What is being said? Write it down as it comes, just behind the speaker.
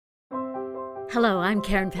Hello, I'm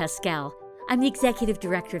Karen Pascal. I'm the Executive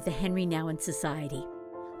Director of the Henri Nouwen Society.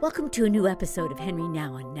 Welcome to a new episode of Henri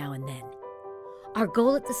Nouwen, Now and Then. Our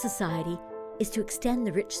goal at the Society is to extend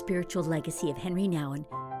the rich spiritual legacy of Henri Nouwen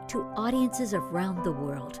to audiences around the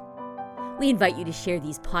world. We invite you to share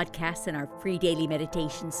these podcasts and our free daily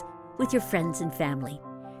meditations with your friends and family.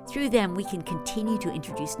 Through them, we can continue to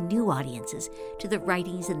introduce new audiences to the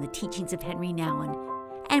writings and the teachings of Henri Nouwen,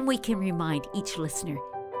 and we can remind each listener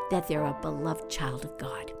that they're a beloved child of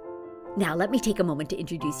God. Now, let me take a moment to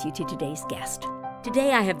introduce you to today's guest.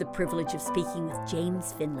 Today, I have the privilege of speaking with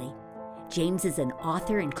James Finley. James is an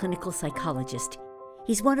author and clinical psychologist.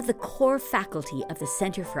 He's one of the core faculty of the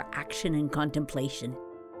Center for Action and Contemplation.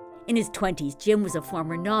 In his 20s, Jim was a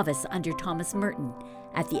former novice under Thomas Merton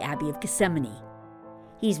at the Abbey of Gethsemane.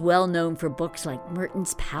 He's well known for books like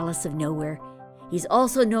Merton's Palace of Nowhere. He's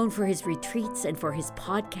also known for his retreats and for his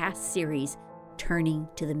podcast series, Turning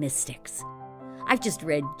to the Mystics. I've just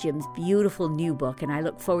read Jim's beautiful new book, and I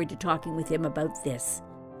look forward to talking with him about this.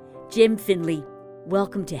 Jim Finley,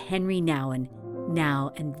 welcome to Henri Nouwen,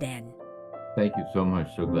 Now and Then. Thank you so much.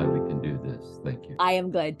 So glad we can do this. Thank you. I am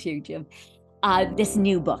glad too, Jim. This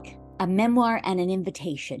new book, A Memoir and an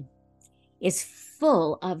Invitation, is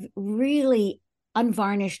full of really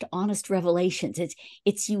unvarnished, honest revelations.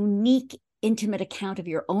 It's unique, intimate account of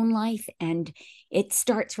your own life, and it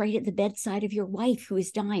starts right at the bedside of your wife who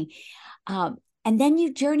is dying. And then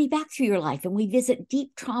you journey back through your life, and we visit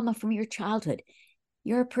deep trauma from your childhood.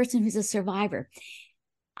 You're a person who's a survivor.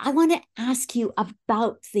 I want to ask you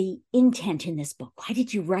about the intent in this book. Why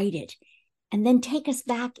did you write it? And then take us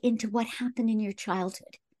back into what happened in your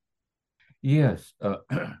childhood. Yes.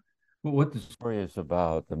 What the story is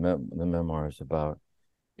about, the memoir is about,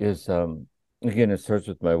 is, again, it starts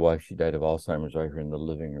with my wife. She died of Alzheimer's right here in the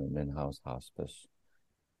living room, in-house hospice.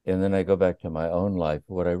 And then I go back to my own life.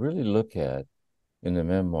 What I really look at in the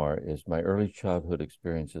memoir is my early childhood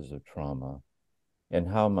experiences of trauma and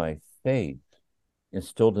how my faith,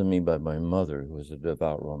 instilled in me by my mother, who was a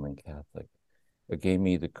devout Roman Catholic, it gave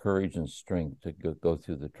me the courage and strength to go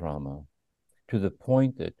through the trauma, to the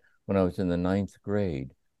point that when I was in the 9th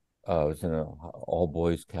grade, I was in an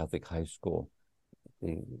all-boys Catholic high school.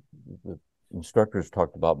 The instructors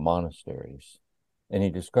talked about monasteries, and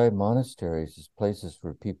he described monasteries as places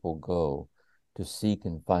where people go to seek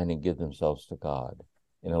and find and give themselves to God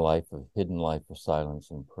in a hidden life of silence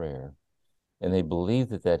and prayer. And they believe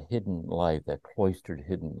that hidden life, that cloistered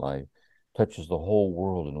hidden life, touches the whole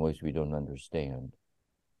world in ways we don't understand.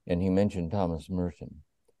 And he mentioned Thomas Merton,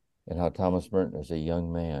 and how Thomas Merton, as a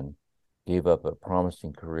young man, gave up a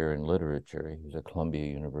promising career in literature. He was at Columbia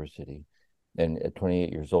University. And at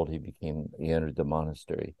 28 years old, he entered the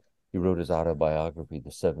monastery. He wrote his autobiography,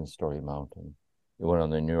 The Seven-Story Mountain. It went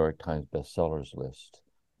on the New York Times bestsellers list.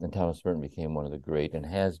 And Thomas Merton became one of the great, and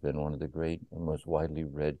has been one of the great and most widely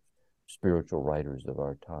read spiritual writers of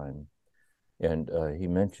our time. And he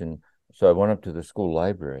mentioned, so I went up to the school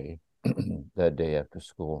library that day after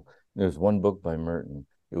school. There was one book by Merton.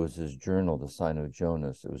 It was his journal, The Sign of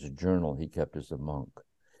Jonas. It was a journal he kept as a monk.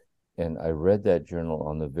 And I read that journal.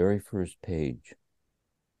 On the very first page,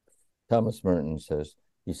 Thomas Merton says,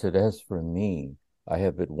 he said, "As for me, I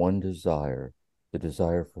have but one desire, the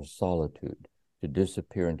desire for solitude, to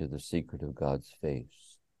disappear into the secret of God's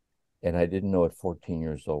face." And I didn't know at 14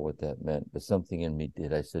 years old what that meant, but something in me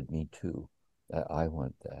did. I said, me too. I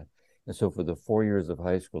want that. And so for the 4 years of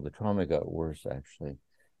high school, the trauma got worse, actually.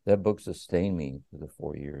 That book sustained me for the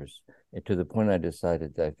 4 years, and to the point I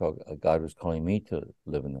decided that I felt God was calling me to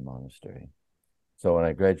live in the monastery. So when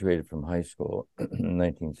I graduated from high school in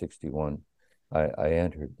 1961, I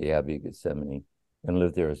entered the Abbey of Gethsemane and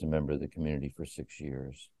lived there as a member of the community for 6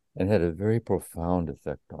 years, and had a very profound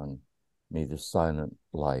effect on me, the silent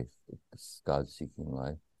life, this God-seeking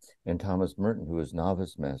life. And Thomas Merton, who was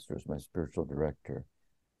novice master, was my spiritual director.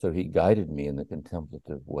 So he guided me in the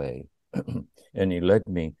contemplative way. And he led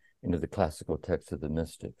me into the classical texts of the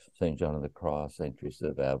mystics, St. John of the Cross, St. Teresa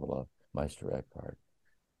of Avila, Meister Eckhart.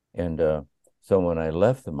 And so when I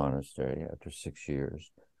left the monastery after 6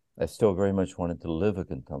 years, I still very much wanted to live a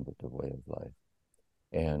contemplative way of life.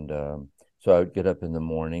 And so I would get up in the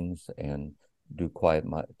mornings and do quiet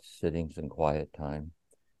sittings and quiet time.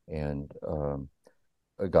 And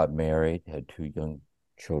I got married, had 2 young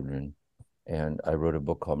children, and I wrote a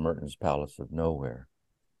book called Merton's Palace of Nowhere,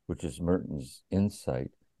 which is Merton's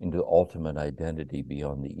insight into ultimate identity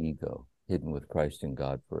beyond the ego, hidden with Christ and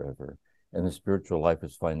God forever. And the spiritual life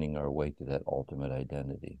is finding our way to that ultimate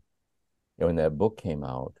identity. And when that book came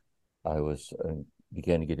out, I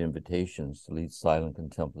began to get invitations to lead silent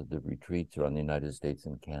contemplative retreats around the United States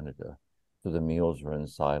and Canada. So the meals were in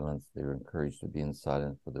silence. They were encouraged to be in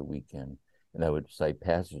silence for the weekend. And I would cite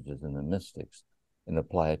passages in the mystics and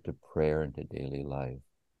apply it to prayer and to daily life.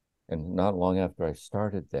 And not long after I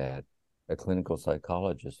started that, a clinical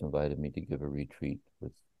psychologist invited me to give a retreat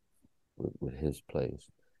with his place.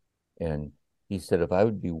 And he said if I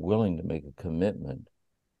would be willing to make a commitment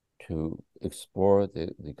to explore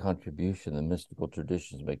the contribution the mystical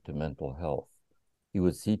traditions make to mental health, he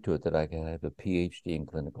would see to it that I could have a PhD in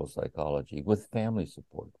clinical psychology with family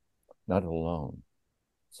support, not alone.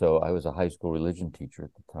 So I was a high school religion teacher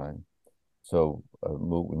at the time. So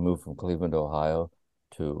we moved from Cleveland, Ohio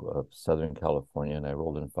to Southern California, and I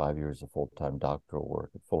rolled in 5 years of full-time doctoral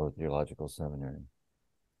work at Fuller Theological Seminary.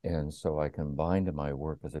 And so I combined my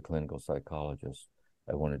work as a clinical psychologist.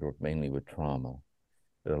 I wanted to work mainly with trauma.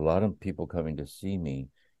 But a lot of people coming to see me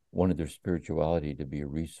wanted their spirituality to be a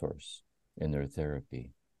resource in their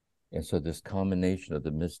therapy. And so this combination of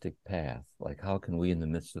the mystic path, like how can we in the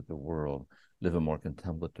midst of the world live a more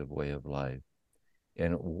contemplative way of life?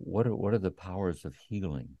 And what are the powers of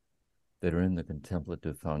healing that are in the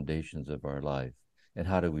contemplative foundations of our life? And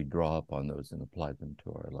how do we draw upon those and apply them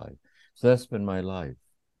to our life? So that's been my life,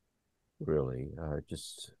 really.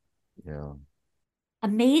 Yeah.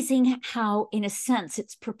 Amazing how, in a sense,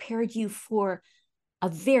 it's prepared you for a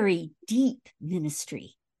very deep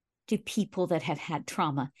ministry to people that have had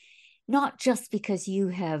trauma, not just because you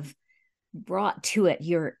have brought to it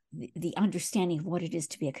the understanding of what it is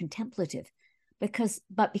to be a contemplative,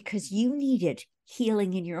 but because you needed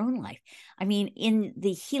healing in your own life. I mean, in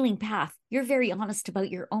the healing path, you're very honest about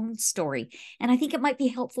your own story. And I think it might be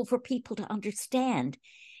helpful for people to understand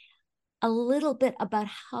a little bit about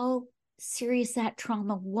how serious that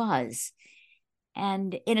trauma was,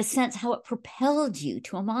 and in a sense, how it propelled you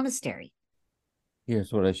to a monastery.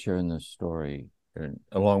 Here's what I share in this story, and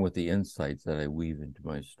along with the insights that I weave into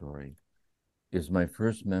my story, is my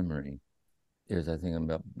first memory is I think I'm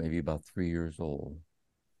maybe about 3 years old.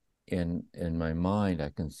 In my mind, I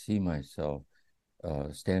can see myself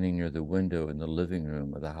standing near the window in the living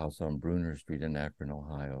room of the house on Bruner Street in Akron,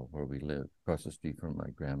 Ohio, where we live, across the street from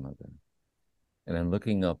my grandmother. And I'm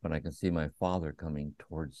looking up and I can see my father coming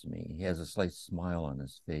towards me. He has a slight smile on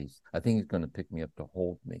his face. I think he's going to pick me up to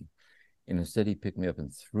hold me. And instead, he picked me up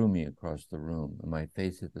and threw me across the room, and my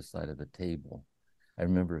face hit the side of the table. I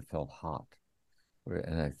remember it felt hot,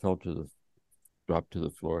 and I dropped to the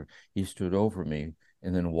floor. He stood over me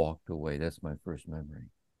and then walked away. That's my first memory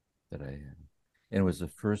that I had. And it was the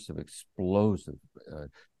first of explosive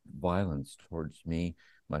violence towards me,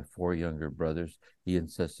 my 4 younger brothers. He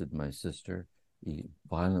incested my sister. He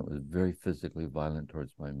was very physically violent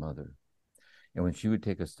towards my mother. And when she would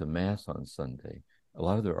take us to Mass on Sunday, a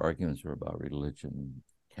lot of their arguments were about religion,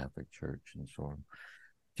 Catholic Church, and so on.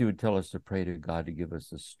 She would tell us to pray to God to give us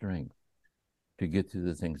the strength to get through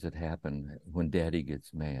the things that happen when Daddy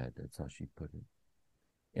gets mad. That's how she put it.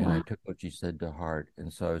 And wow. I took what she said to heart.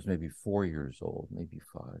 And so I was maybe 4 years old, maybe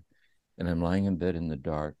 5. And I'm lying in bed in the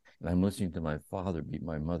dark, and I'm listening to my father beat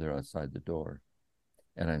my mother outside the door.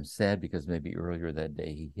 And I'm sad because maybe earlier that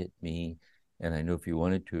day he hit me. And I know if he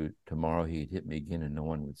wanted to, tomorrow he'd hit me again and no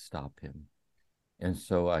one would stop him. And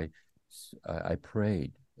so I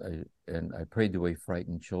prayed, and I prayed the way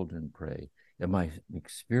frightened children pray. And my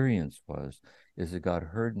experience is that God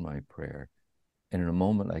heard my prayer, and in a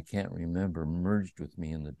moment I can't remember, merged with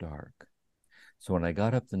me in the dark. So when I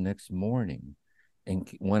got up the next morning and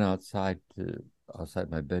went outside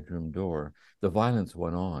my bedroom door, the violence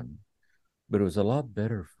went on, but it was a lot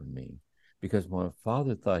better for me because my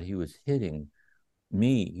father thought he was hitting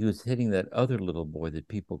me. He was hitting that other little boy that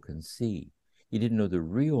people can see. He didn't know the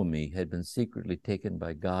real me had been secretly taken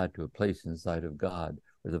by God to a place inside of God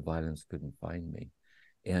where the violence couldn't find me.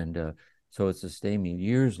 And so it sustained me.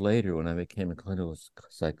 Years later, when I became a clinical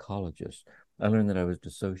psychologist, I learned that I was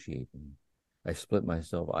dissociating. I split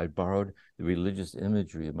myself. I borrowed the religious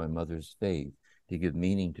imagery of my mother's faith to give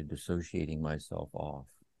meaning to dissociating myself off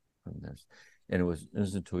from this. And it was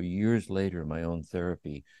until years later in my own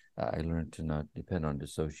therapy, I learned to not depend on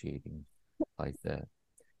dissociating like that.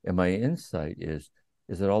 And my insight is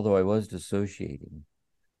that although I was dissociating,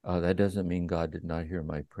 that doesn't mean God did not hear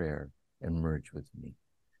my prayer and merge with me.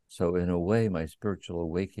 So in a way, my spiritual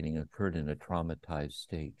awakening occurred in a traumatized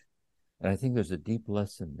state. And I think there's a deep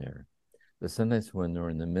lesson there. That sometimes when we're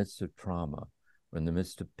in the midst of trauma, or in the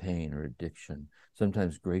midst of pain or addiction,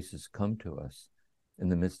 sometimes graces come to us in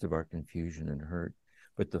the midst of our confusion and hurt.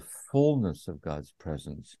 But the fullness of God's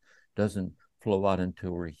presence doesn't flow out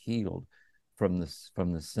until we're healed from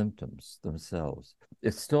the symptoms themselves.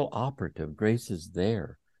 It's still operative. Grace is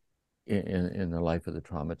there in the life of the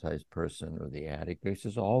traumatized person or the addict. Grace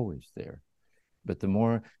is always there. But the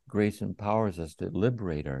more grace empowers us to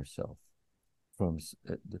liberate ourselves from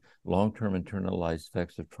the long-term internalized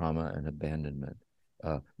effects of trauma and abandonment,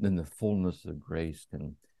 then the fullness of grace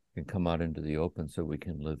can come out into the open so we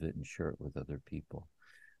can live it and share it with other people.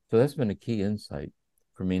 So that's been a key insight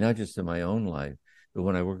for me, not just in my own life, but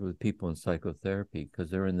when I work with people in psychotherapy, because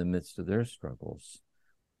they're in the midst of their struggles.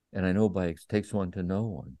 And I know it takes one to know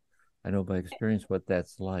one. I know by experience what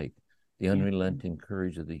that's like, the unrelenting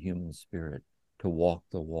courage of the human spirit to walk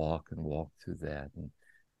the walk and walk through that and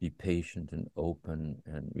be patient and open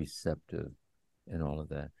and receptive and all of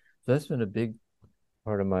that. So that's been a big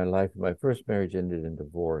part of my life. My first marriage ended in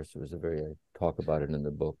divorce. It was I talk about it in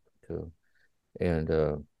the book too. And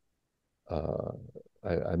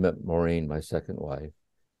I met Maureen, my second wife,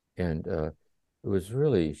 and it was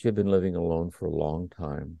really, she had been living alone for a long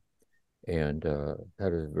time and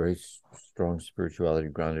had a very strong spirituality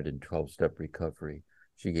grounded in 12-step recovery.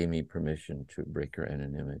 She gave me permission to break her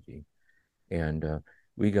anonymity. And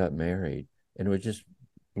we got married, and it was just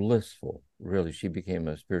blissful, really. She became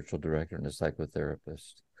a spiritual director and a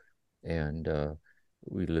psychotherapist. And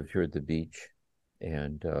we lived here at the beach,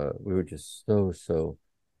 and we were just so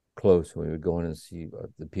close. When we would go in and see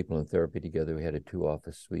the people in therapy together, we had a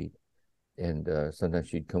 2-office suite. And sometimes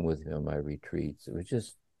she'd come with me on my retreats. It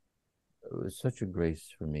was such a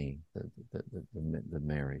grace for me, the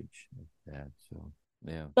marriage of that. So,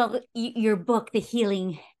 yeah. Well, your book, The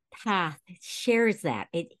Healing Path, shares that.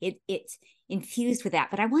 It's infused with that.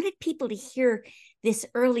 But I wanted people to hear this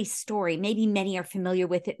early story. Maybe many are familiar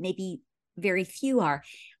with it, maybe very few are,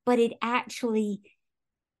 but it actually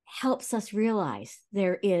helps us realize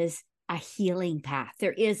there is a healing path.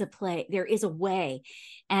 There is a way.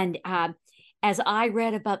 And as I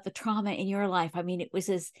read about the trauma in your life, I mean, it was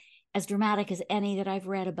as dramatic as any that I've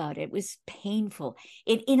read about. It was painful.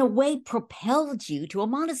 It, in a way, propelled you to a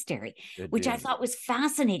monastery, which I thought was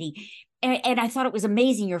fascinating. And I thought it was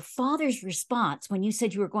amazing. Your father's response when you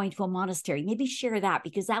said you were going to a monastery, maybe share that,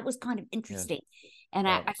 because that was kind of interesting. Yes. And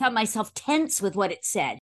I found myself tense with what it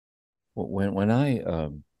said. When I,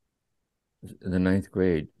 in the 9th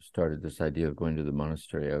grade, started this idea of going to the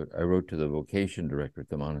monastery, I wrote to the vocation director at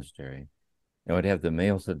the monastery. And I'd have the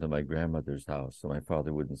mail sent to my grandmother's house so my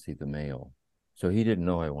father wouldn't see the mail. So he didn't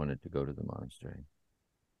know I wanted to go to the monastery.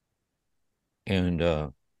 And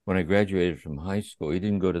when I graduated from high school, he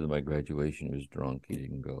didn't go to my graduation. He was drunk. He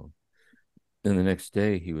didn't go. Then the next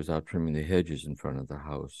day, he was out trimming the hedges in front of the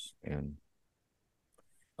house. And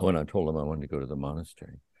I went out and told him I wanted to go to the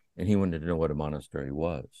monastery. And he wanted to know what a monastery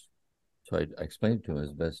was. So I explained to him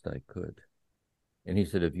as best I could. And he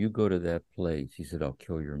said, if you go to that place, he said, I'll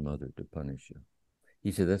kill your mother to punish you.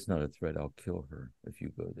 He said, that's not a threat. I'll kill her if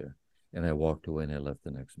you go there. And I walked away and I left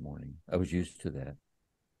the next morning. I was used to that.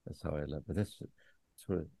 That's how I left. But that's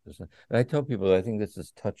sort of, and I tell people, I think this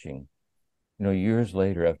is touching. You know, years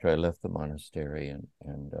later, after I left the monastery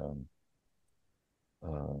and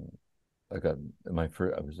I got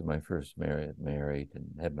I was in my first married and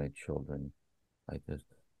had my children like this.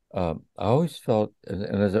 I always felt,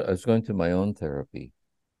 and as I was going through my own therapy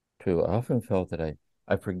too, I often felt that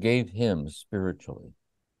I forgave him spiritually,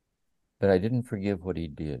 but I didn't forgive what he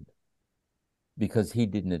did because he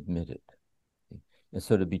didn't admit it. And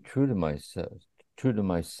so to be true to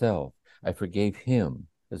myself, I forgave him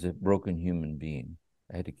as a broken human being.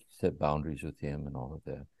 I had to set boundaries with him and all of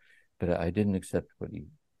that, but I didn't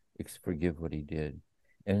forgive what he did.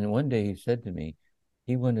 And one day he said to me,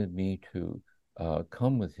 he wanted me to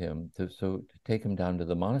come with him to take him down to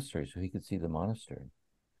the monastery so he could see the monastery.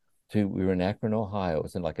 So we were in Akron, Ohio. It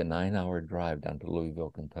was in like a 9-hour drive down to Louisville,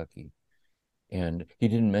 Kentucky. And he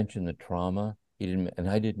didn't mention the trauma. And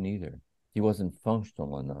I didn't either. He wasn't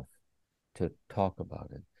functional enough to talk about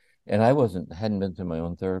it. And I hadn't been through my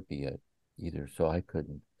own therapy yet either, so I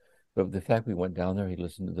couldn't. But the fact we went down there, he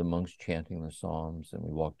listened to the monks chanting the Psalms, and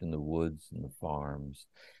we walked in the woods and the farms.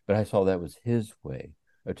 But I saw that was his way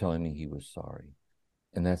of telling me he was sorry.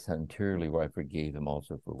 And that's interiorly where I forgave him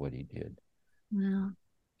also for what he did. Wow.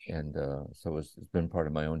 And so it's been part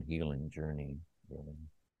of my own healing journey. Really.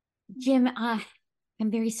 Jim, I'm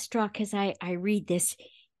very struck as I read this,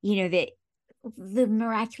 you know, that the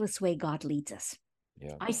miraculous way God leads us.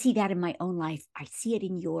 Yeah. I see that in my own life. I see it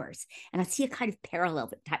in yours. And I see a kind of parallel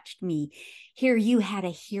that touched me. Here you had a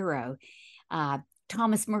hero,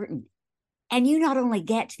 Thomas Merton. And you not only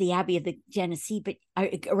get to the Abbey of the Genesee, but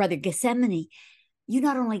or rather Gethsemane, you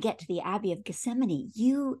not only get to the Abbey of Gethsemane,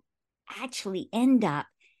 you actually end up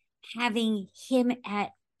having him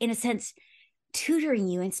in a sense, tutoring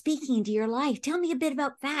you and speaking into your life. Tell me a bit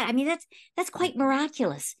about that. I mean, that's quite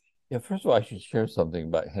miraculous. Yeah, first of all, I should share something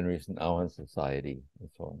about Henri's Nouwen Society and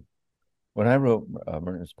so on. When I wrote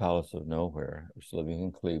Merton's Palace of Nowhere, I was living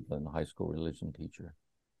in Cleveland, a high school religion teacher.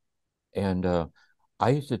 And I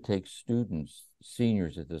used to take students,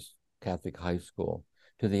 seniors at this Catholic high school,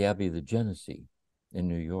 to the Abbey of the Genesee in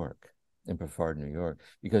New York, in Brevard, New York,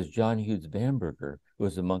 because John Hughes Bamberger, who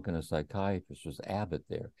was a monk and a psychiatrist, was abbot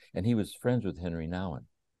there, and he was friends with Henri Nouwen.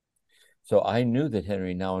 So I knew that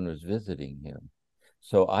Henri Nouwen was visiting him.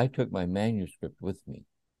 So I took my manuscript with me.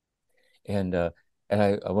 And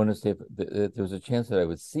I want to say if there was a chance that I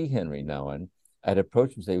would see Henri Nouwen, I'd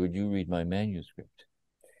approach him and say, would you read my manuscript?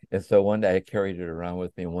 And so one day I carried it around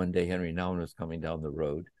with me. And one day Henri Nouwen was coming down the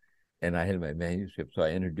road and I had my manuscript. So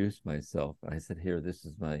I introduced myself. And I said, here, this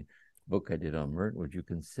is my book I did on Merton. Would you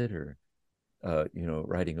consider,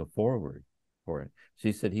 writing a foreword for it? So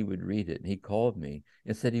he said he would read it. And he called me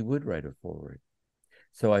and said he would write a foreword.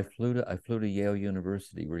 So I flew to Yale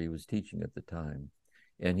University, where he was teaching at the time.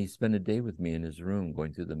 And he spent a day with me in his room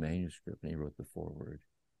going through the manuscript, and he wrote the foreword.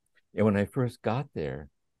 And when I first got there,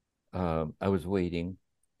 I was waiting,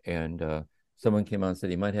 and someone came out and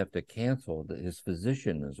said he might have to cancel. His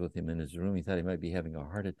physician was with him in his room. He thought he might be having a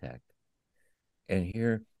heart attack. And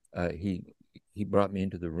here he brought me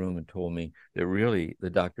into the room and told me that really the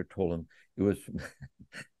doctor told him it was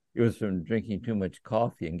it was from drinking too much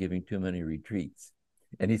coffee and giving too many retreats.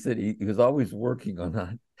 And he said he was always working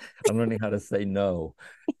on learning how to say no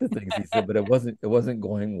to things. He said, but it wasn't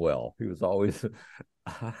going well. He was always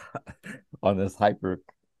on this hyper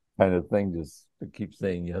kind of thing, just to keep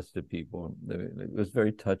saying yes to people. It was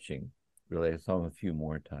very touching, really. I saw him a few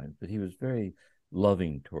more times, but he was very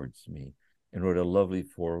loving towards me and wrote a lovely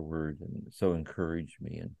foreword and so encouraged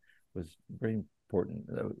me and was very important,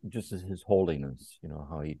 just as his holiness,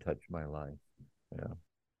 how he touched my life. Yeah.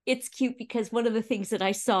 It's cute because one of the things that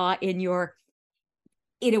I saw in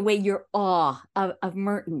a way, your awe of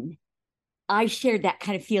Merton, I shared that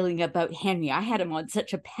kind of feeling about Henry. I had him on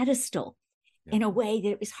such a pedestal in a way that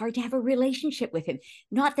it was hard to have a relationship with him.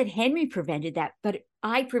 Not that Henry prevented that, but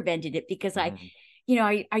I prevented it because I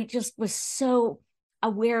just was so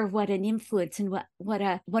aware of what an influence and what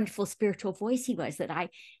a wonderful spiritual voice he was, that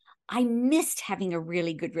I missed having a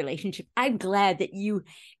really good relationship. I'm glad that you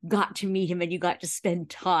got to meet him and you got to spend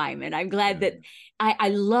time. And I'm glad that I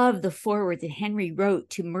love the foreword that Henry wrote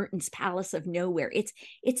to Merton's Palace of Nowhere.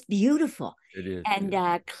 It's beautiful. It is.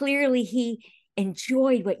 And clearly he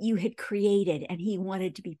enjoyed what you had created and he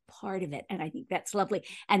wanted to be part of it. And I think that's lovely.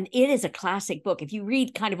 And it is a classic book. If you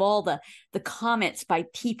read kind of all the comments by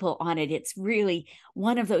people on it, it's really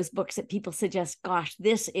one of those books that people suggest, gosh,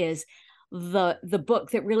 this is the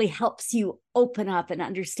book that really helps you open up and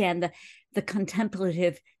understand the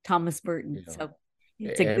contemplative Thomas Merton. So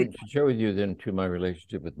it's a good to share with you then to my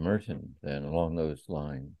relationship with Merton then along those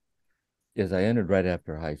lines is I entered right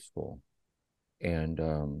after high school, and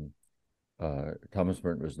Thomas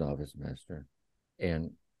Merton was novice master,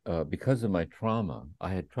 and because of my trauma, I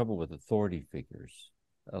had trouble with authority figures,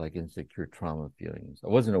 like insecure trauma feelings. I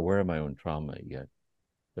wasn't aware of my own trauma yet,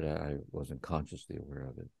 but I wasn't consciously aware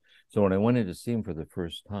of it. So when I went in to see him for the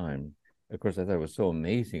first time, of course, I thought it was so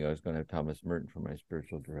amazing I was going to have Thomas Merton for my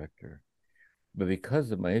spiritual director. But because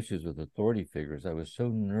of my issues with authority figures, I was so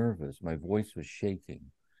nervous. My voice was shaking.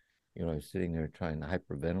 I was sitting there trying to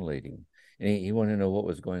hyperventilating. And he wanted to know what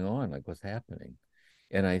was going on, like what's happening.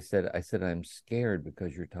 And I said, I'm scared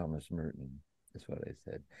because you're Thomas Merton. That's what I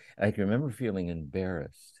said. And I can remember feeling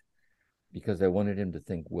embarrassed because I wanted him to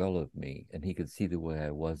think well of me and he could see the way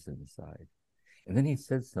I was inside. And then he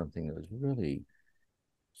said something that was really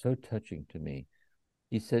so touching to me.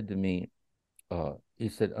 He said to me,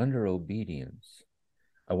 under obedience,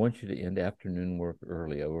 I want you to end afternoon work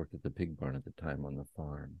early. I worked at the pig barn at the time on the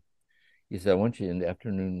farm. He said, I want you to end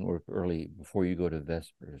afternoon work early before you go to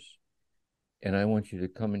Vespers. And I want you to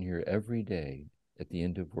come in here every day at the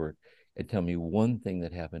end of work and tell me one thing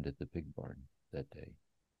that happened at the pig barn that day.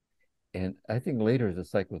 And I think later as a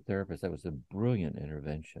psychotherapist, that was a brilliant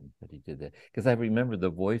intervention that he did that. Because I remember the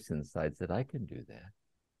voice inside said, I can do that.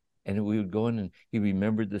 And we would go in and he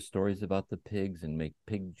remembered the stories about the pigs and make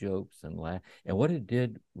pig jokes and laugh. And what it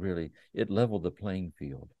did really, it leveled the playing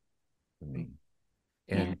field for me.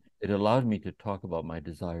 And it allowed me to talk about my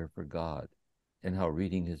desire for God and how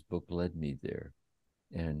reading his book led me there.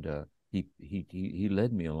 And he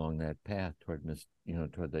led me along that path toward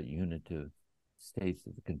that unitive states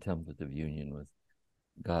of the contemplative union with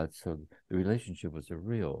God. So the relationship was a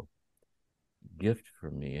real gift for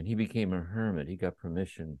me. And he became a hermit. He got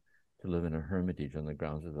permission to live in a hermitage on the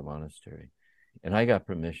grounds of the monastery. And I got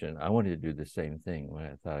permission. I wanted to do the same thing when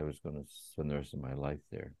I thought I was going to spend the rest of my life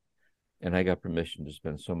there. And I got permission to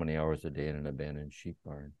spend so many hours a day in an abandoned sheep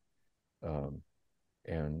barn.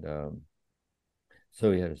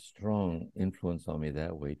 So he had a strong influence on me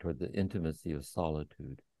that way toward the intimacy of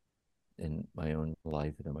solitude in my own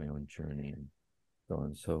life and in my own journey and so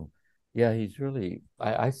on. So, yeah, he's really,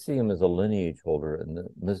 I see him as a lineage holder in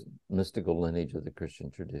the mystical lineage of the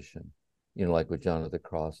Christian tradition. You know, like with John of the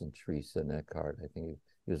Cross and Teresa and Eckhart. I think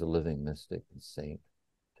he was a living mystic and saint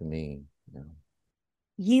to me. You know.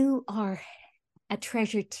 You are a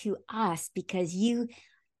treasure to us because you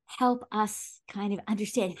help us kind of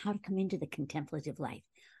understand how to come into the contemplative life.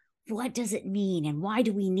 What does it mean and why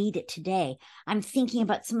do we need it today? I'm thinking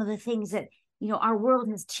about some of the things that, our world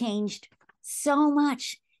has changed so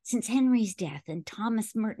much since Henry's death and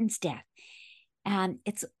Thomas Merton's death. And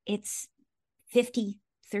it's 50,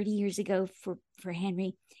 30 years ago for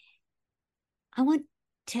Henry. I want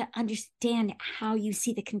to understand how you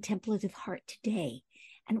see the contemplative heart today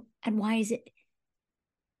and why is it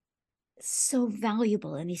so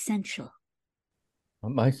valuable and essential?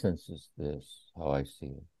 My sense is this, how I see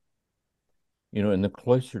it. You know, in the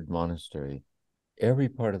cloistered monastery, every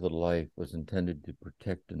part of the life was intended to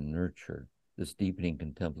protect and nurture this deepening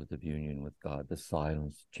contemplative union with God, the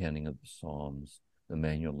silence, chanting of the Psalms, the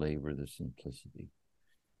manual labor, the simplicity.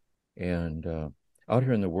 And out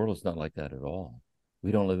here in the world, it's not like that at all.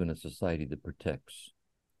 We don't live in a society that protects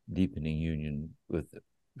deepening union with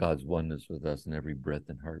God's oneness with us in every breath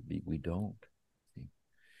and heartbeat. We don't. See?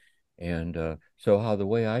 And so how the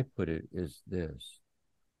way I put it is this,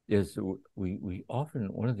 is we often,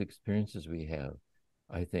 one of the experiences we have,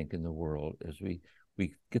 I think, in the world is we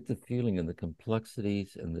get the feeling in the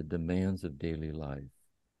complexities and the demands of daily life.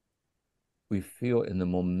 We feel in the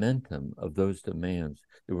momentum of those demands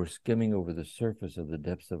that we're skimming over the surface of the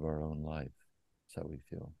depths of our own life. That's how we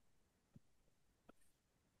feel.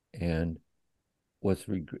 And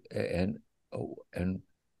and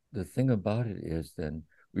the thing about it is then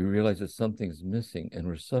we realize that something's missing and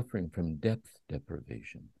we're suffering from depth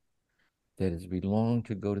deprivation. That is, we long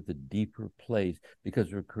to go to the deeper place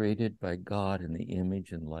because we're created by God in the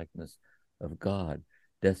image and likeness of God,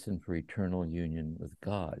 destined for eternal union with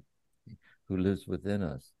God, who lives within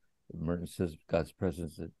us. Merton says God's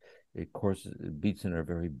presence, it courses, it beats in our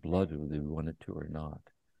very blood, whether we want it to or not.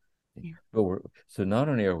 Yeah. But so not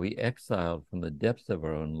only are we exiled from the depths of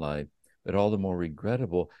our own life, but all the more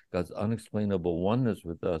regrettable, God's unexplainable oneness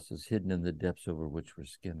with us is hidden in the depths over which we're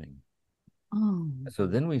skimming. Oh. So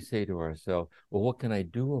then we say to ourselves, well, what can I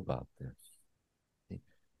do about this?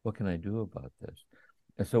 What can I do about this?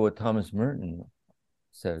 And so what Thomas Merton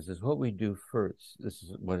says is what we do first, this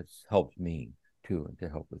is what it's helped me too, and to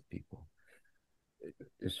help with people,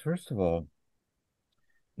 is first of all,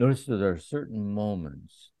 notice that there are certain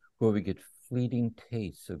moments where we get fleeting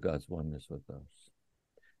tastes of God's oneness with us.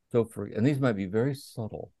 So and these might be very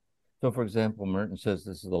subtle. So for example, Merton says,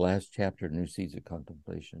 this is the last chapter, New Seeds of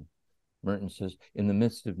Contemplation. Merton says, in the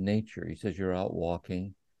midst of nature, he says, you're out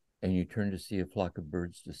walking and you turn to see a flock of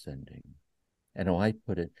birds descending. And how I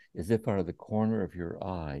put it, as if out of the corner of your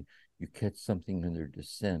eye, you catch something in their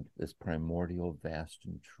descent that's primordial, vast,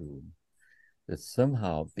 and true. That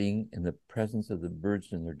somehow, being in the presence of the birds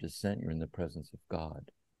in their descent, you're in the presence of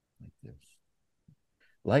God, like this.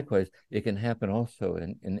 Likewise, it can happen also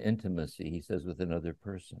in intimacy, he says, with another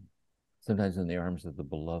person. Sometimes in the arms of the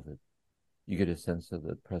beloved. You get a sense of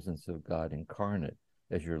the presence of God incarnate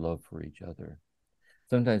as your love for each other.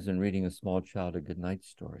 Sometimes in reading a small child a goodnight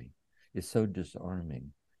story, it's so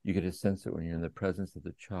disarming. You get a sense that when you're in the presence of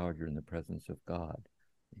the child, you're in the presence of God.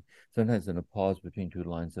 Sometimes in a pause between two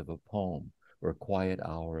lines of a poem or a quiet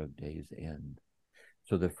hour of day's end.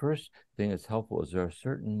 So the first thing that's helpful is there are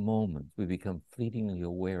certain moments we become fleetingly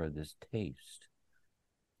aware of this taste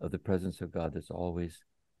of the presence of God that's always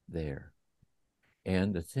there.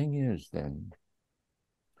 And the thing is then,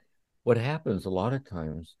 what happens a lot of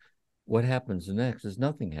times, what happens next is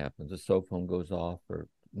nothing happens. The cell phone goes off or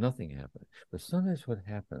nothing happens. But sometimes what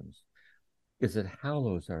happens is it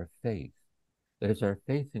hallows our faith. That is, our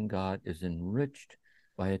faith in God is enriched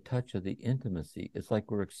by a touch of the intimacy. It's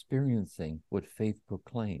like we're experiencing what faith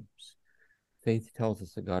proclaims. Faith tells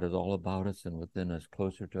us that God is all about us and within us,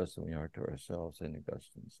 closer to us than we are to ourselves, St.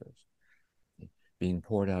 Augustine says. Being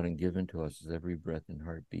poured out and given to us is every breath and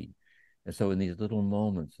heartbeat. And so in these little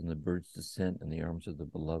moments, in the bird's descent in the arms of the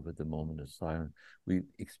beloved, the moment of silence, we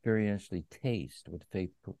experientially taste what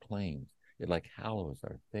faith proclaims. It like hallows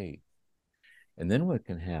our faith. And then what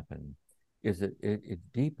can happen is that it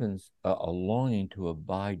deepens a longing to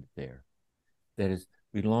abide there. That is,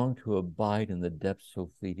 we long to abide in the depths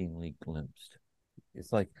so fleetingly glimpsed.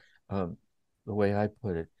 It's like the way I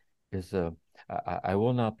put it is, I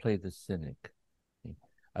will not play the cynic.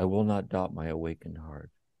 I will not doubt my awakened heart,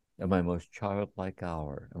 at my most childlike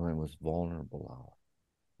hour, and my most vulnerable hour.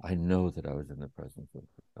 I know that I was in the presence of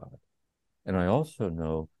God. And I also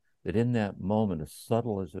know that in that moment, as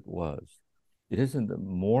subtle as it was, it isn't that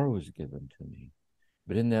more was given to me,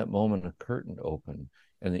 but in that moment, a curtain opened,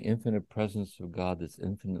 and the infinite presence of God that's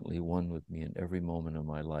infinitely one with me in every moment of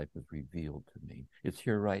my life is revealed to me. It's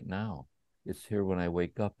here right now. It's here when I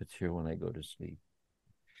wake up. It's here when I go to sleep.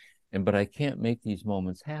 But I can't make these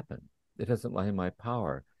moments happen. It doesn't lie in my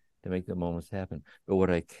power to make the moments happen. But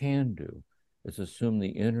what I can do is assume the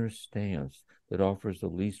inner stance that offers the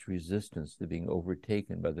least resistance to being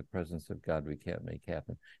overtaken by the presence of God we can't make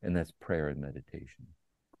happen. And that's prayer and meditation.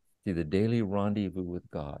 See, the daily rendezvous with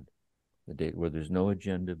God, the day where there's no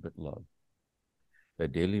agenda but love.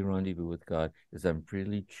 That daily rendezvous with God is I'm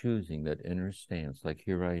freely choosing that inner stance, like,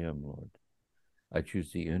 here I am, Lord. I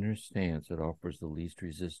choose the inner stance that offers the least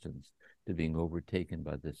resistance to being overtaken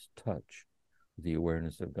by this touch, the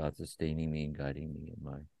awareness of God sustaining me and guiding me in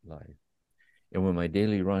my life. And when my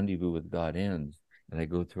daily rendezvous with God ends and I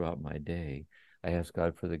go throughout my day, I ask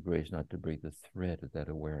God for the grace not to break the thread of that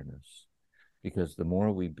awareness. Because the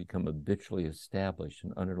more we become habitually established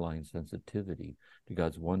an underlying sensitivity to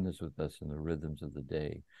God's oneness with us in the rhythms of the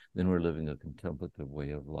day, then we're living a contemplative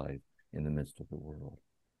way of life in the midst of the world.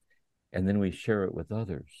 And then we share it with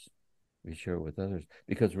others. We share it with others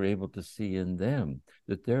because we're able to see in them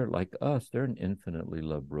that they're like us. They're an infinitely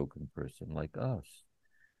love broken person like us.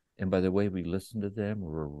 And by the way we listen to them,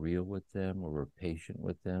 or we're real with them, or we're patient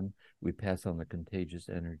with them, we pass on the contagious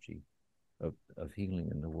energy of healing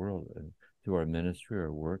in the world, and through our ministry,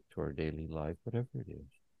 our work, to our daily life, whatever it is.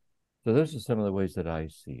 So those are some of the ways that I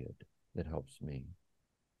see it that helps me.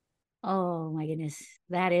 Oh my goodness,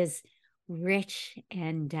 that is rich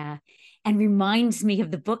and reminds me of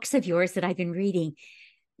the books of yours that I've been reading.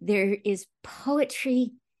 There is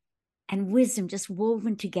poetry and wisdom just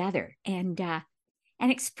woven together and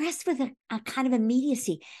expressed with a kind of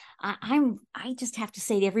immediacy. I just have to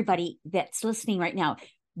say to everybody that's listening right now,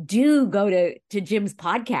 do go to Jim's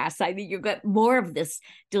podcast. I mean, you've got more of this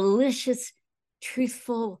delicious,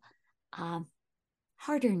 truthful,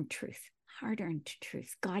 hard-earned truth,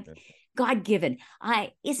 God given.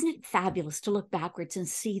 Isn't it fabulous to look backwards and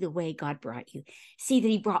see the way God brought you? See that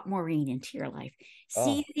He brought Maureen into your life.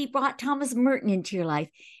 See that He brought Thomas Merton into your life.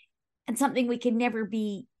 And something we can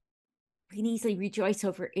easily rejoice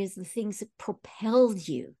over is the things that propelled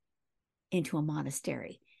you into a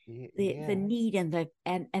monastery. The need and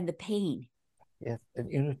the pain. Yes,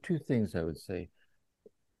 and two things I would say.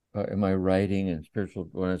 In my writing and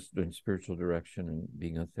when I was doing spiritual direction and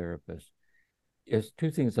being a therapist, is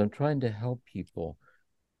two things. I'm trying to help people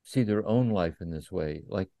see their own life in this way.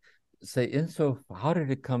 Like, say, how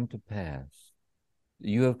did it come to pass?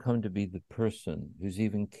 You have come to be the person who's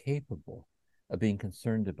even capable of being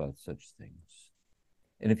concerned about such things.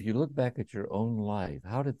 And if you look back at your own life,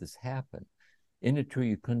 how did this happen? Isn't it true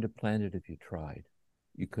you couldn't have planned it if you tried?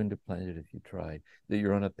 You couldn't have planned it if you tried. That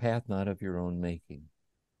you're on a path not of your own making.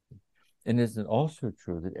 And isn't it also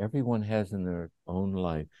true that everyone has in their own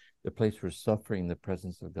life the place where suffering and the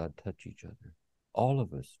presence of God touch each other? All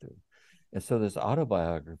of us do. And so this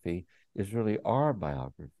autobiography is really our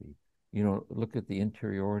biography. Look at the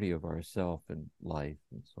interiority of ourself and life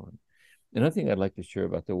and so on. Another thing I'd like to share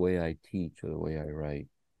about the way I teach or the way I write.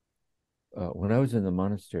 When I was in the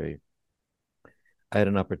monastery, I had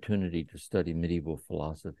an opportunity to study medieval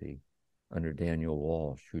philosophy under Daniel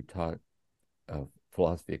Walsh, who taught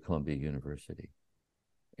philosophy at Columbia University.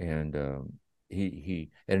 And he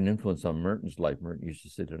had an influence on Merton's life. Merton used to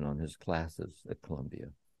sit in on his classes at Columbia.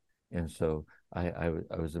 And so I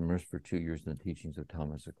was immersed for 2 years in the teachings of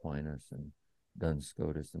Thomas Aquinas and Duns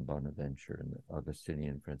Scotus and Bonaventure and the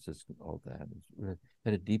Augustinian, Franciscan, all that. It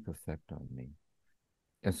had a deep effect on me.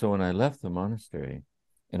 And so when I left the monastery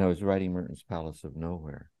and I was writing Merton's Palace of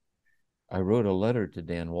Nowhere, I wrote a letter to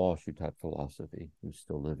Dan Walsh, who taught philosophy, who's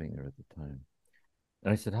still living there at the time.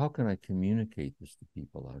 And I said, how can I communicate this to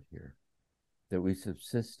people out here? That we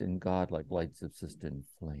subsist in God like light subsists in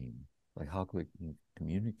flame. Like, how can we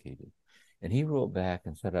communicate it? And he wrote back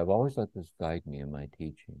and said, I've always let this guide me in my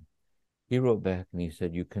teaching. He wrote back and he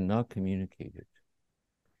said, you cannot communicate it,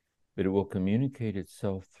 but it will communicate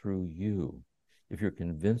itself through you if you're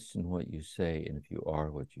convinced in what you say and if you are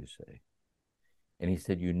what you say. And he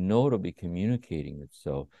said, it'll be communicating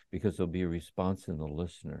itself because there'll be a response in the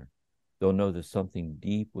listener. They'll know there's something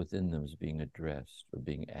deep within them is being addressed or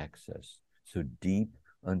being accessed. So deep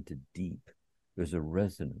unto deep. There's a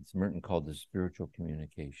resonance. Merton called this spiritual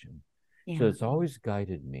communication. Yeah. So it's always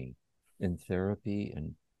guided me in therapy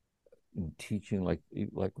and in teaching, like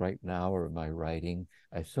right now, or in my writing.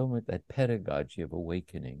 I have so much that pedagogy of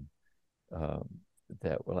awakening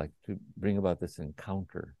that were like to bring about this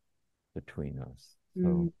encounter between us. Mm.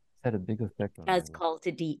 So it's had a big effect on Does my life. call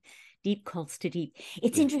to deep, deep calls to deep.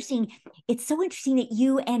 It's Yeah. interesting. It's so interesting that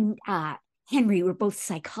you and Henri were both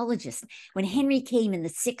psychologists. When Henri came in the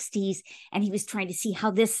 60s and he was trying to see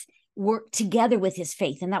how this worked together with his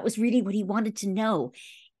faith, and that was really what he wanted to know,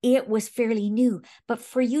 it was fairly new. But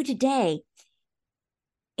for you today,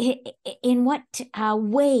 in what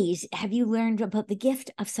ways have you learned about the gift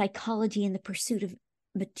of psychology and the pursuit of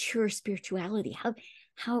mature spirituality?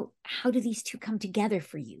 How do these two come together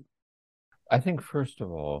for you? I think, first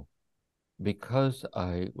of all, because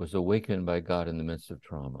I was awakened by God in the midst of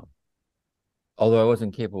trauma, although I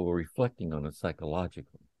wasn't capable of reflecting on it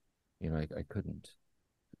psychologically, I couldn't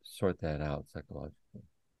sort that out psychologically.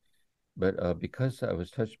 But because I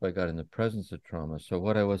was touched by God in the presence of trauma, so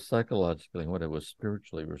what I was psychologically and what I was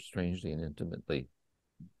spiritually were strangely and intimately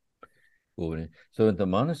woven in. So at the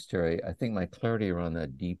monastery, I think my clarity around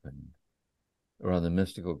that deepened, around the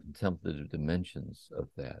mystical contemplative dimensions of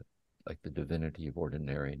that, like the divinity of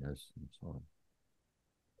ordinariness and so on.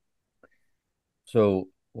 So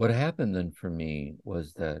what happened then for me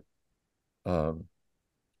was that um,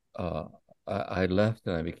 uh, I left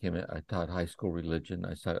and I taught high school religion.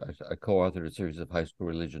 I co-authored a series of high school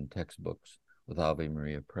religion textbooks with Ave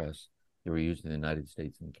Maria Press. They were used in the United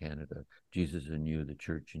States and Canada. Jesus in you, the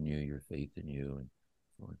church in you, your faith in you, and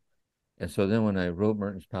so on. And so then when I wrote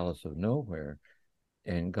Merton's Palace of Nowhere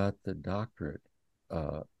and got the doctorate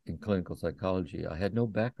in clinical psychology, I had no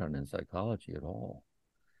background in psychology at all.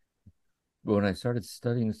 But when I started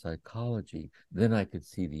studying psychology, then I could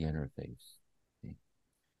see the interface.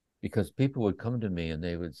 Because people would come to me and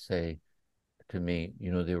they would say to me,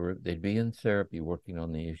 they'd be in therapy working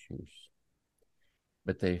on the issues,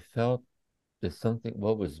 but they felt that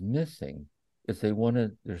what was missing is they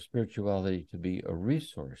wanted their spirituality to be a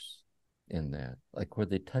resource in that, like where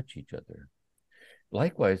they touch each other.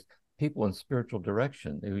 Likewise, people in spiritual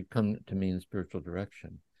direction, they would come to me in spiritual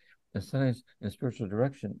direction. And sometimes in spiritual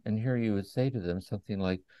direction, and here you would say to them something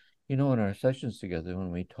like, in our sessions together,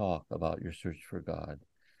 when we talk about your search for God,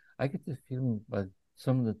 I get the feeling by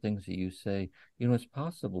some of the things that you say, it's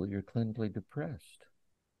possible you're clinically depressed.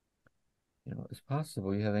 It's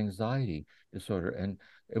possible you have anxiety disorder, and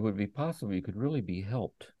it would be possible you could really be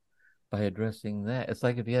helped by addressing that. It's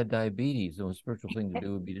like if you had diabetes, the most spiritual thing to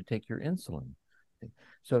do would be to take your insulin.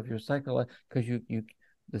 So if you're because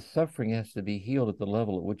the suffering has to be healed at the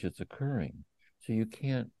level at which it's occurring. So you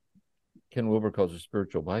can't, Ken Wilber calls it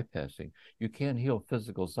spiritual bypassing. You can't heal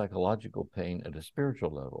physical, psychological pain at a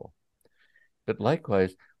spiritual level. But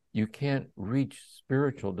likewise, you can't reach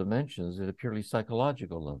spiritual dimensions at a purely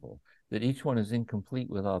psychological level, that each one is incomplete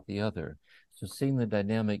without the other. So seeing the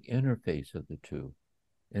dynamic interface of the two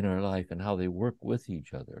in our life and how they work with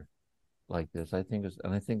each other like this, I think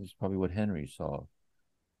is probably what Henri saw.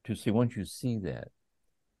 To see, once you see that,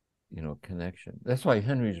 connection. That's why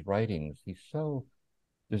Henri's writings,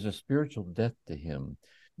 there's a spiritual depth to him,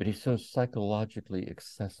 but he's so psychologically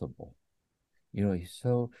accessible. There's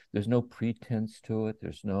no pretense to it.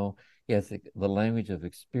 He has the language of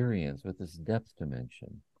experience with this depth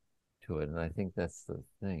dimension to it. And I think that's the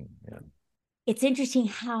thing. Yeah. It's interesting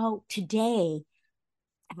how today,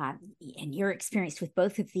 and your experience with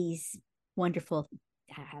both of these wonderful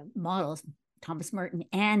models, Thomas Merton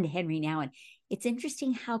and Henri Nouwen, it's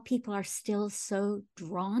interesting how people are still so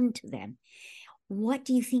drawn to them. What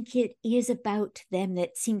do you think it is about them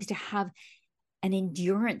that seems to have an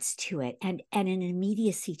endurance to it and an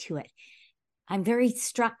immediacy to it? I'm very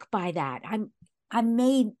struck by that. I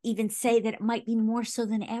may even say that it might be more so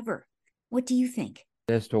than ever. What do you think?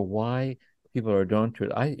 As to why people are drawn to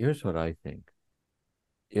it, here's what I think,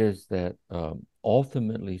 is that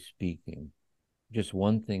ultimately speaking, just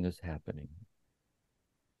one thing is happening.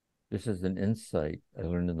 This is an insight I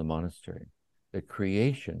learned in the monastery, that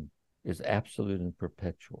creation is absolute and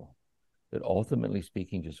perpetual, that ultimately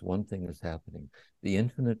speaking, just one thing is happening. The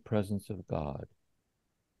infinite presence of God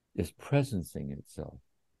is presencing itself.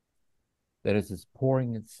 That is, it's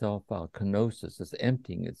pouring itself out, kenosis, it's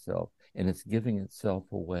emptying itself, and it's giving itself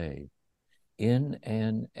away in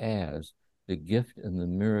and as the gift and the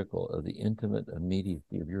miracle of the intimate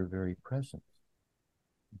immediacy of your very presence.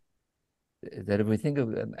 That if we think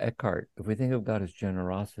of Eckhart, if we think of God as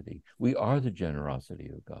generosity, we are the generosity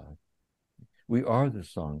of God. We are the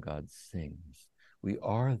song God sings. We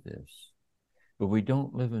are this. But we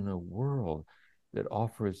don't live in a world that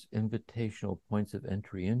offers invitational points of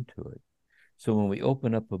entry into it. So when we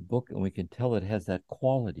open up a book and we can tell it has that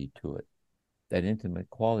quality to it, that intimate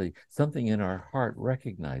quality, something in our heart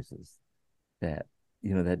recognizes that,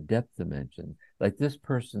 that depth dimension. Like this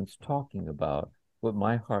person's talking about what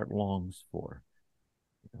my heart longs for.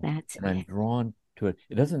 That's And I'm it. drawn to it.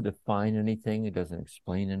 It doesn't define anything. It doesn't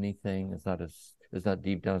explain anything. It's not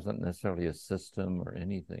deep down. It's not necessarily a system or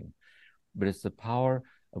anything, but it's the power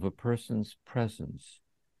of a person's presence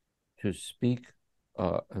to speak,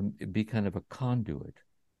 and be kind of a conduit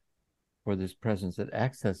for this presence that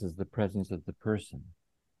accesses the presence of the person.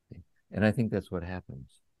 And I think that's what happens.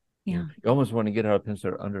 Yeah. You almost want to get out a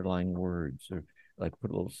pencil or underline words or like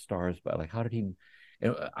put little stars by, like, how did he?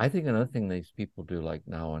 And I think another thing these people do, like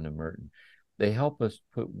Nouwen and Merton, they help us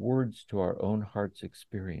put words to our own heart's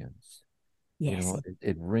experience. Yes.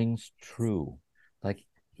 It rings true, like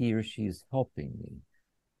he or she is helping me,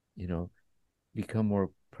 you know, become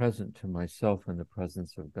more present to myself in the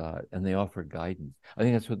presence of God. And they offer guidance. I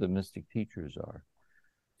think that's what the mystic teachers are.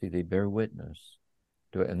 See, they bear witness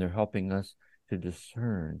to it, and they're helping us to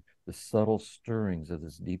discern the subtle stirrings of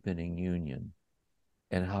this deepening union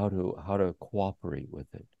and how to cooperate with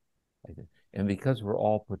it. And because we're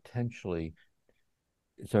all potentially,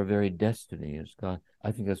 it's our very destiny. It's God.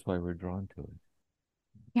 I think that's why we're drawn to it.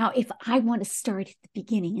 Now, if I want to start at the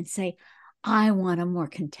beginning and say, I want a more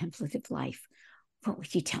contemplative life, what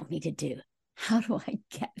would you tell me to do? How do I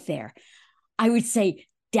get there? I would say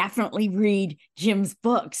definitely read Jim's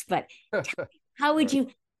books, but how would you,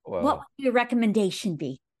 what Well, would your recommendation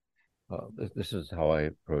be? this is how I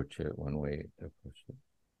approach it. One way to approach it.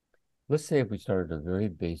 Let's say if we start at a very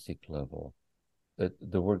basic level, that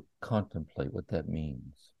the word contemplate, what that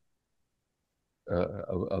means.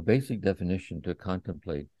 A basic definition to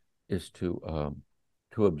contemplate is to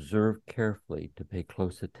observe carefully, to pay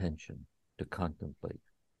close attention, to contemplate.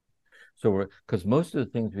 So because most of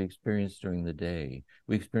the things we experience during the day,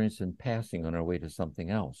 we experience in passing on our way to something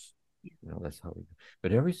else. That's how we.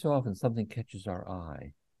 But every so often, something catches our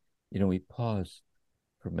eye. We pause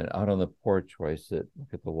for a minute out on the porch where I sit,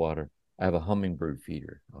 look at the water. I have a hummingbird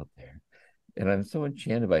feeder out there, and I'm so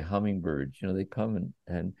enchanted by hummingbirds. They come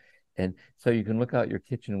and so you can look out your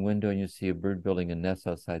kitchen window and you see a bird building a nest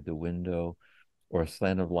outside the window, or a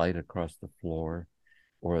slant of light across the floor,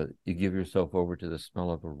 or you give yourself over to the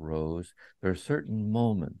smell of a rose. There are certain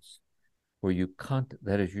moments where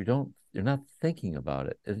that is, you're not thinking about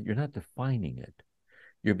it. You're not defining it.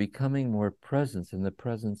 You're becoming more present in the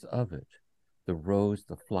presence of it. The rose,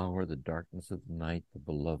 the flower, the darkness of the night, the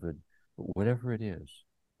beloved, whatever it is,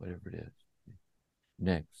 whatever it is.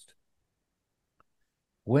 Next,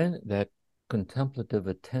 when that contemplative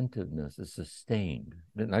attentiveness is sustained,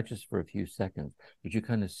 not just for a few seconds, but you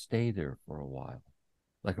kind of stay there for a while,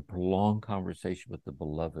 like a prolonged conversation with the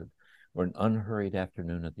beloved, or an unhurried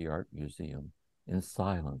afternoon at the art museum, in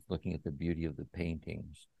silence, looking at the beauty of the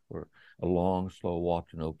paintings, or a long, slow walk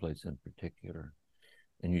to no place in particular,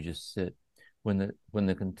 and you just sit. When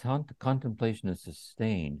the contemplation is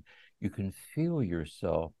sustained, you can feel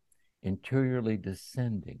yourself interiorly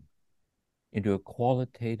descending into a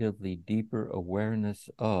qualitatively deeper awareness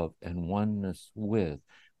of and oneness with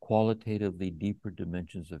qualitatively deeper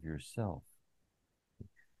dimensions of yourself.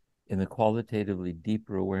 In the qualitatively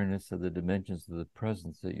deeper awareness of the dimensions of the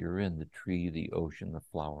presence that you're in, the tree, the ocean, the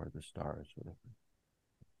flower, the stars, whatever.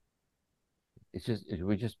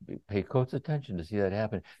 We just pay close attention to see that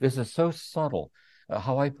happen. This is so subtle.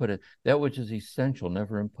 How I put it, that which is essential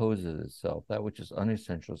never imposes itself. That which is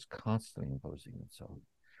unessential is constantly imposing itself.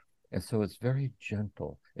 And so it's very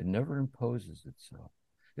gentle. It never imposes itself.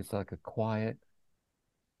 It's like a quiet,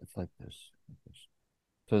 it's like this.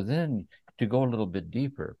 So then, to go a little bit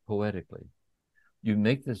deeper poetically, you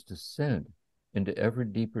make this descent into ever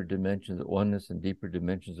deeper dimensions of oneness and deeper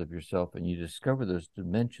dimensions of yourself, and you discover those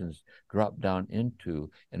dimensions drop down into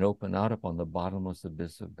and open out upon the bottomless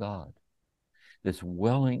abyss of God. This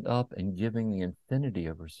welling up and giving the infinity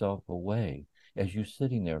of herself away as you're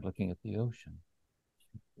sitting there looking at the ocean.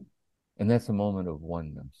 And that's a moment of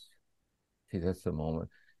oneness. See, that's the moment.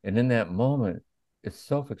 And in that moment, it's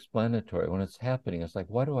self-explanatory. When it's happening, it's like,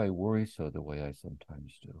 why do I worry so the way I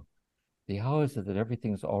sometimes do? See, how is it that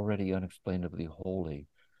everything's already unexplainably holy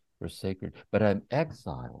or sacred, but I'm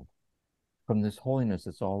exiled from this holiness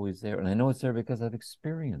that's always there? And I know it's there because I've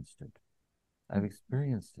experienced it. I've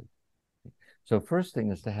experienced it. So first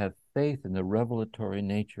thing is to have faith in the revelatory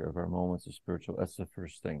nature of our moments of spiritual. That's the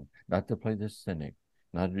first thing. Not to play the cynic,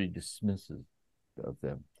 not to be dismissive of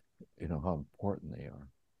them, how important they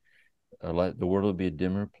are. The world would be a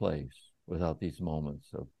dimmer place without these moments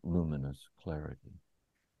of luminous clarity.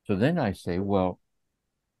 So then I say, well,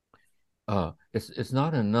 it's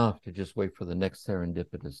not enough to just wait for the next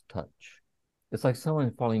serendipitous touch. It's like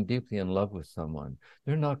someone falling deeply in love with someone.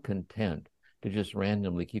 They're not content to just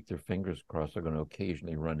randomly keep their fingers crossed. They're going to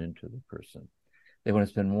occasionally run into the person. They want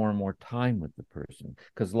to spend more and more time with the person,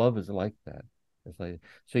 because love is like that. It's like,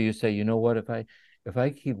 so you say, you know what, if I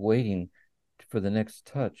keep waiting for the next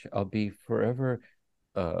touch, I'll be forever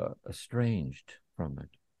estranged from it.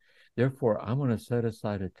 Therefore, I'm going to set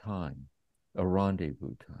aside a time, a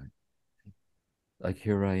rendezvous time. Like,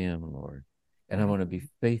 here I am, Lord. And I want to be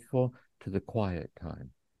faithful to the quiet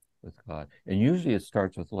time with God. And usually it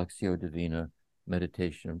starts with Lectio Divina,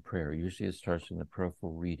 meditation and prayer. Usually it starts in the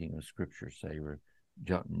prayerful reading of Scripture, say, or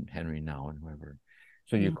Henri Nouwen, whoever.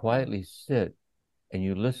 So you quietly sit and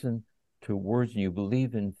you listen to words, and you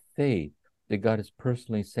believe in faith that God is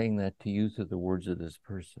personally saying that to you through the words of this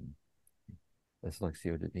person. That's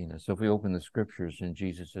Lectio Divina. So if we open the Scriptures and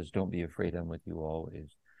Jesus says, don't be afraid, I'm with you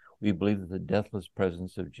always. We believe that the deathless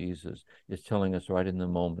presence of Jesus is telling us right in the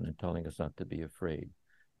moment and telling us not to be afraid,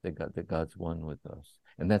 that God's one with us.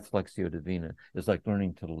 And that's Lectio Divina. It's like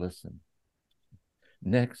learning to listen.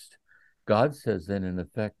 Next, God says then, in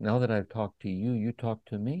effect, now that I've talked to you, you talk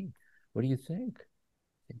to me. What do you think?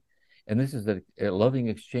 And this is a loving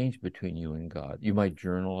exchange between you and God. You might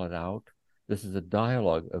journal it out. This is a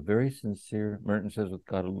dialogue, a very sincere, Merton says with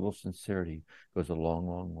God, a little sincerity goes a long,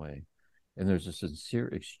 long way. And there's a sincere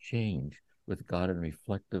exchange with God and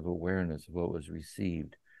reflective awareness of what was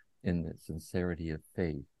received in the sincerity of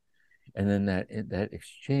faith. And then that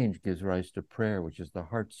exchange gives rise to prayer, which is the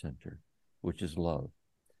heart center, which is love.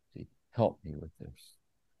 See, help me with this.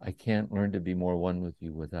 I can't learn to be more one with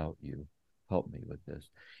you without you. Help me with this.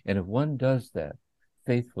 And if one does that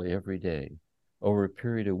faithfully every day, over a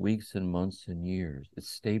period of weeks and months and years, it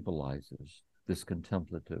stabilizes this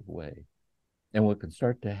contemplative way. And what can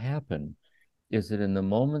start to happen is that in the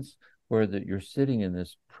moments where you're sitting in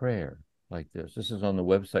this prayer like this is on the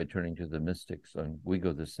website, Turning to the Mystics, on we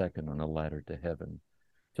go the second on a ladder to heaven.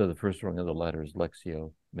 So the first rung of the ladder is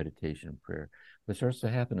Lectio, meditation, prayer. What starts to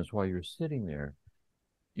happen is while you're sitting there,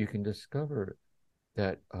 you can discover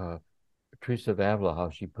that Teresa of Avila, how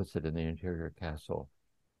she puts it in the Interior Castle,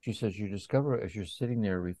 she says, you discover as you're sitting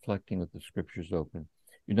there reflecting with the Scriptures open,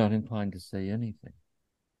 you're not inclined to say anything.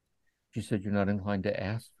 She said, you're not inclined to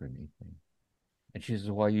ask for anything. And she says,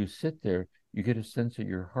 while you sit there, you get a sense that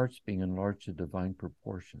your heart's being enlarged to divine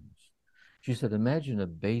proportions. She said, imagine a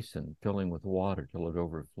basin filling with water till it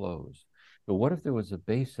overflows. But what if there was a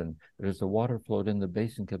basin that as the water flowed in, the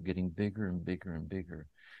basin kept getting bigger and bigger and bigger?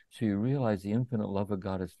 So you realize the infinite love of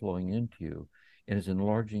God is flowing into you and is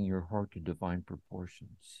enlarging your heart to divine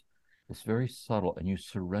proportions. It's very subtle, and you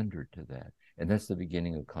surrender to that. And that's the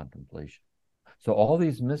beginning of contemplation. So all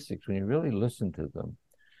these mystics, when you really listen to them,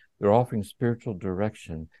 they're offering spiritual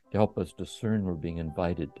direction to help us discern we're being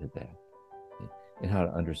invited to that, and how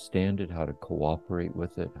to understand it, how to cooperate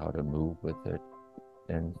with it, how to move with it,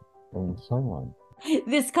 and so on.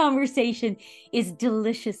 This conversation is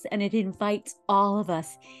delicious, and it invites all of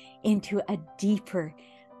us into a deeper,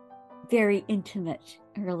 very intimate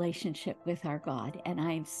relationship with our God. And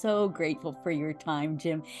I am so grateful for your time,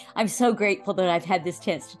 Jim. I'm so grateful that I've had this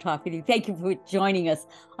chance to talk with you. Thank you for joining us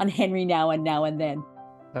on Henri Nouwen, Now and Then.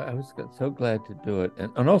 I was so glad to do it.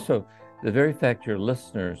 And also, the very fact your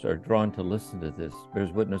listeners are drawn to listen to this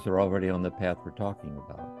bears witness they're already on the path we're talking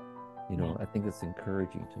about. You know, I think it's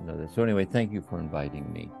encouraging to know that. So anyway, thank you for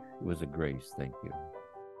inviting me. It was a grace. Thank you.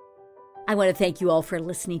 I want to thank you all for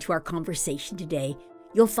listening to our conversation today.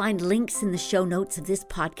 You'll find links in the show notes of this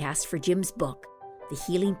podcast for Jim's book, The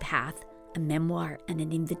Healing Path, a memoir and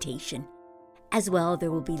an invitation. As well,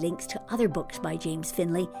 there will be links to other books by James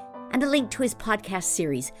Finley and a link to his podcast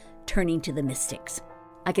series, Turning to the Mystics.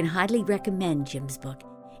 I can highly recommend Jim's book.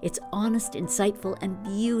 It's honest, insightful, and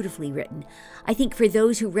beautifully written. I think for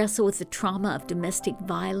those who wrestle with the trauma of domestic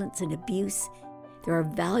violence and abuse, there are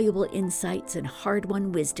valuable insights and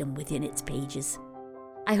hard-won wisdom within its pages.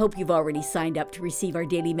 I hope you've already signed up to receive our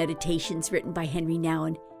daily meditations written by Henri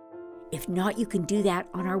Nouwen. If not, you can do that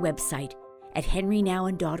on our website at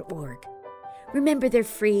henrinouwen.org. Remember, they're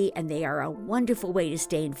free, and they are a wonderful way to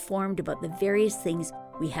stay informed about the various things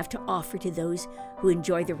we have to offer to those who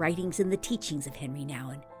enjoy the writings and the teachings of Henri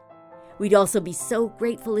Nouwen. We'd also be so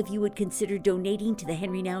grateful if you would consider donating to the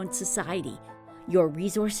Henri Nouwen Society. Your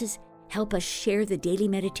resources help us share the daily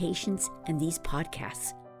meditations and these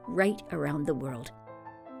podcasts right around the world.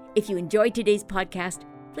 If you enjoyed today's podcast,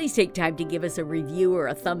 please take time to give us a review or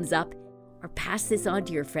a thumbs up, or pass this on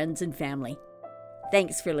to your friends and family.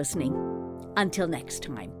 Thanks for listening. Until next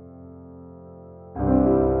time.